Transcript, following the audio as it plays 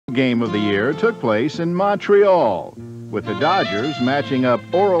game of the year took place in Montreal, with the Dodgers matching up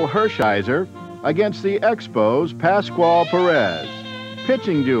Oral Hershiser against the Expos' Pascual Perez.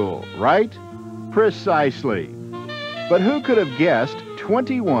 Pitching duel, right? Precisely. But who could have guessed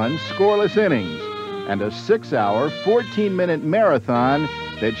 21 scoreless innings and a 6-hour, 14-minute marathon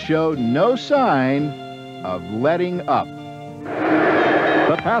that showed no sign of letting up?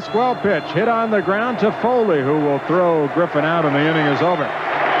 The Pascual pitch hit on the ground to Foley, who will throw Griffin out, and the inning is over.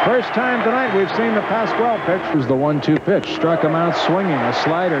 First time tonight we've seen the Pascual pitch. It was the 1-2 pitch. Struck him out swinging. A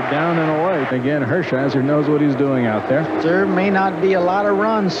slider down and away. Again, Hershiser knows what he's doing out there. There may not be a lot of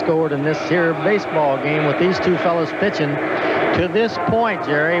runs scored in this here baseball game with these two fellas pitching. To this point,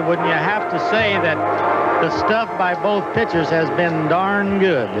 Jerry, wouldn't you have to say that the stuff by both pitchers has been darn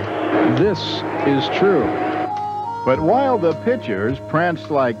good? This is true. But while the pitchers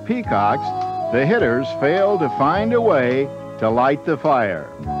pranced like peacocks, the hitters failed to find a way to light the fire.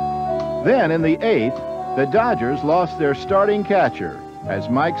 Then in the 8th, the Dodgers lost their starting catcher as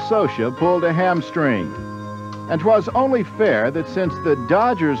Mike Scioscia pulled a hamstring. And 'twas only fair that since the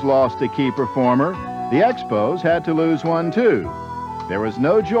Dodgers lost a key performer, the Expos had to lose one too. There was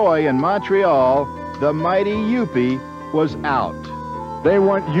no joy in Montreal. The mighty Youppi was out. They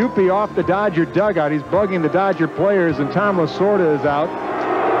want Youppi off the Dodger dugout. He's bugging the Dodger players, and Tom Lasorda is out.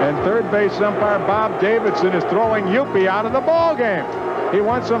 And third base umpire Bob Davidson is throwing Youppi out of the ball game. He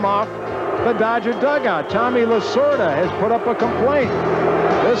wants him off the Dodger dugout. Tommy Lasorda has put up a complaint.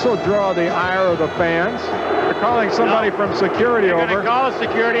 This will draw the ire of the fans. They're calling somebody from security over. They're going to call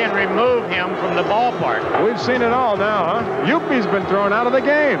security and remove him from the ballpark. We've seen it all now, huh? Youppi's been thrown out of the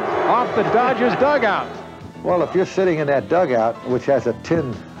game, off the Dodgers dugout. Well, if you're sitting in that dugout, which has a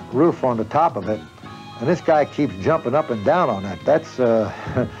tin roof on the top of it, and this guy keeps jumping up and down on that, that's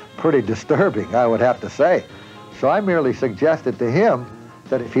pretty disturbing, I would have to say. So I merely suggested to him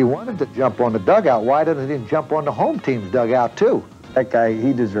that if he wanted to jump on the dugout, why doesn't he jump on the home team's dugout too? That guy,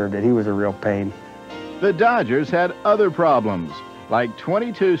 he deserved it. He was a real pain. The Dodgers had other problems, like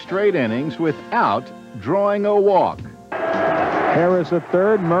 22 straight innings without drawing a walk. Harris at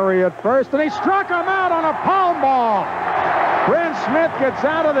third, Murray at first, and he struck him out on a palm ball. Bryn Smith gets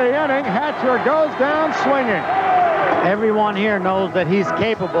out of the inning. Hatcher goes down swinging. Everyone here knows that he's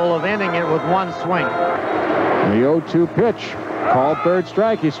capable of ending it with one swing. The 0-2 pitch, called third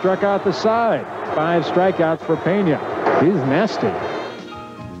strike. He struck out the side. 5 strikeouts for Pena. He's nasty.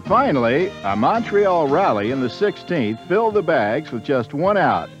 Finally, a Montreal rally in the 16th filled the bags with just 1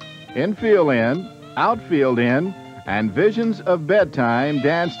 out. Infield in, outfield in, and visions of bedtime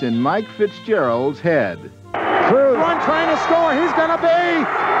danced in Mike Fitzgerald's head. Cruz, run trying to score. He's going to be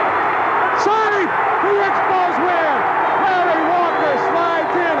safe. The Expos win. Larry Walker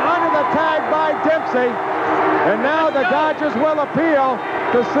slides in under the tag by Dempsey. And now the Dodgers will appeal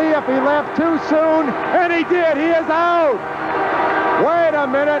to see if he left too soon. And he did. He is out. Wait a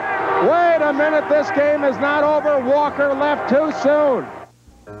minute. Wait a minute. This game is not over. Walker left too soon.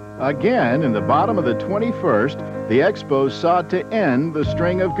 Again, in the bottom of the 21st, the Expos sought to end the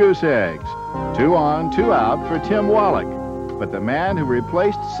string of goose eggs. 2 on, 2 out for Tim Wallach. But the man who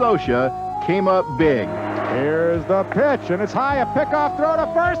replaced Scioscia came up big. Here's the pitch, and it's high. A pickoff throw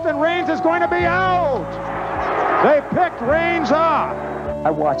to first, and Raines is going to be out. They picked Raines off.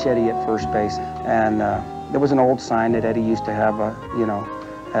 I watched Eddie at first base, and there was an old sign that Eddie used to have,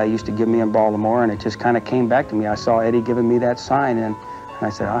 used to give me in Baltimore, and it just kind of came back to me. I saw Eddie giving me that sign, and I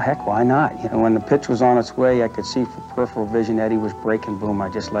said, oh, heck, why not? You know, when the pitch was on its way, I could see for peripheral vision Eddie was breaking. Boom, I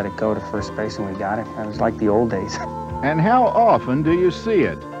just let it go to first base, and we got it. It was like the old days. And how often do you see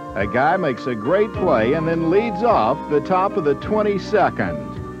it? A guy makes a great play and then leads off the top of the 22nd.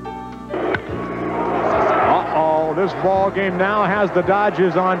 Uh-oh, this ball game now has the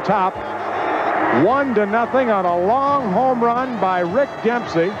Dodgers on top. 1-0 on a long home run by Rick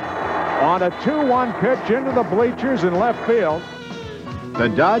Dempsey on a 2-1 pitch into the bleachers in left field. The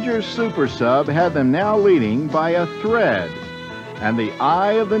Dodgers super sub had them now leading by a thread, and the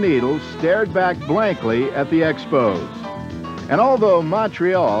eye of the needle stared back blankly at the Expos. And although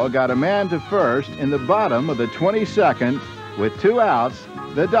Montreal got a man to first in the bottom of the 22nd with 2 outs,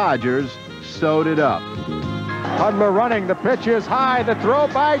 the Dodgers sewed it up. Hudler running, the pitch is high, the throw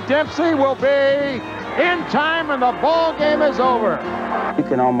by Dempsey will be in time, and the ball game is over. You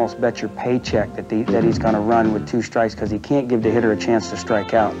can almost bet your paycheck that he's going to run with 2 strikes because he can't give the hitter a chance to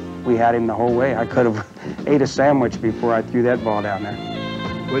strike out. We had him the whole way. I could have ate a sandwich before I threw that ball down there.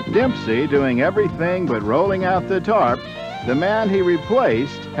 With Dempsey doing everything but rolling out the tarp, the man he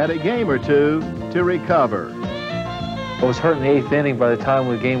replaced had a game or 2 to recover. I was hurt in the 8th inning. By the time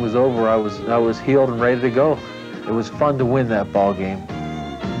the game was over, I was healed and ready to go. It was fun to win that ball game.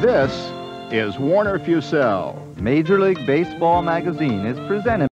 This is Warner Fussell. Major League Baseball magazine is presented